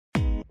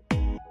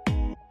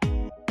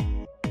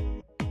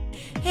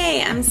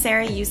Hey, I'm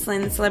Sarah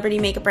Uslan, celebrity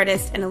makeup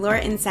artist and Allure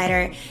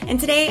Insider, and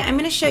today I'm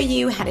going to show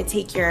you how to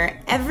take your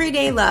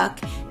everyday look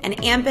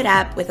and amp it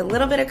up with a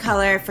little bit of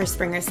color for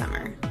spring or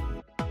summer.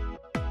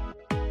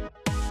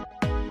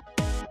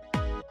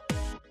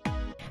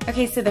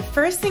 Okay, so the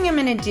first thing I'm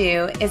going to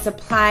do is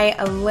apply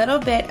a little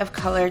bit of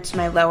color to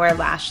my lower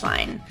lash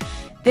line.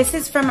 This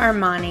is from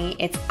Armani.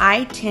 It's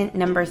Eye Tint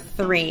number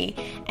 3,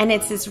 and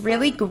it's this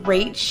really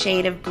great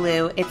shade of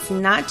blue. It's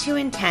not too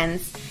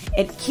intense.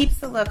 It keeps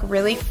the look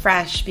really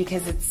fresh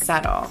because it's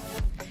subtle.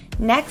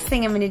 Next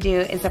thing I'm going to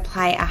do is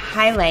apply a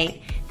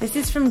highlight. This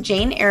is from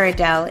Jane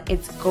Iredale.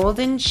 It's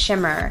Golden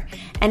Shimmer,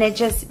 and it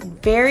just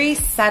very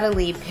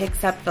subtly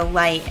picks up the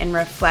light and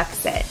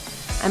reflects it.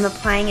 I'm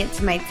applying it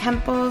to my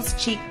temples,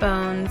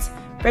 cheekbones,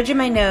 bridge of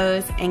my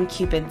nose, and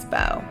Cupid's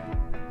bow.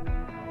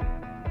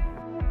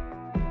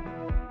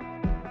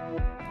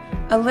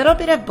 A little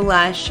bit of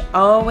blush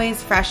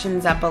always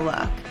freshens up a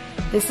look.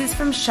 This is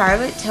from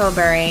Charlotte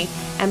Tilbury.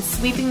 I'm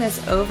sweeping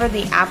this over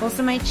the apples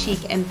of my cheek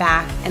and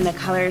back, and the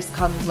color is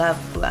called Love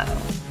Glow.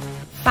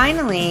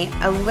 Finally,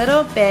 a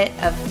little bit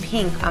of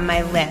pink on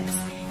my lips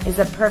is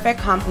a perfect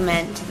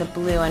complement to the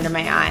blue under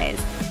my eyes.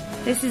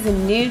 This is a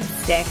nude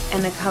stick,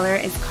 and the color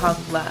is called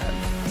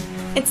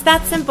Love. It's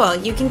that simple.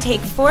 You can take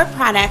 4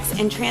 products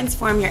and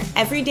transform your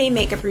everyday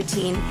makeup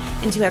routine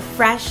into a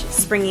fresh,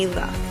 springy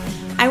look.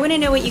 I want to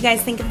know what you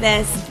guys think of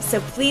this, so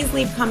please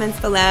leave comments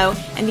below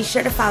and be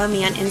sure to follow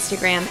me on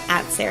Instagram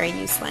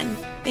 @SarahUslan.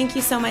 Thank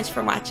you so much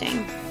for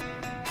watching.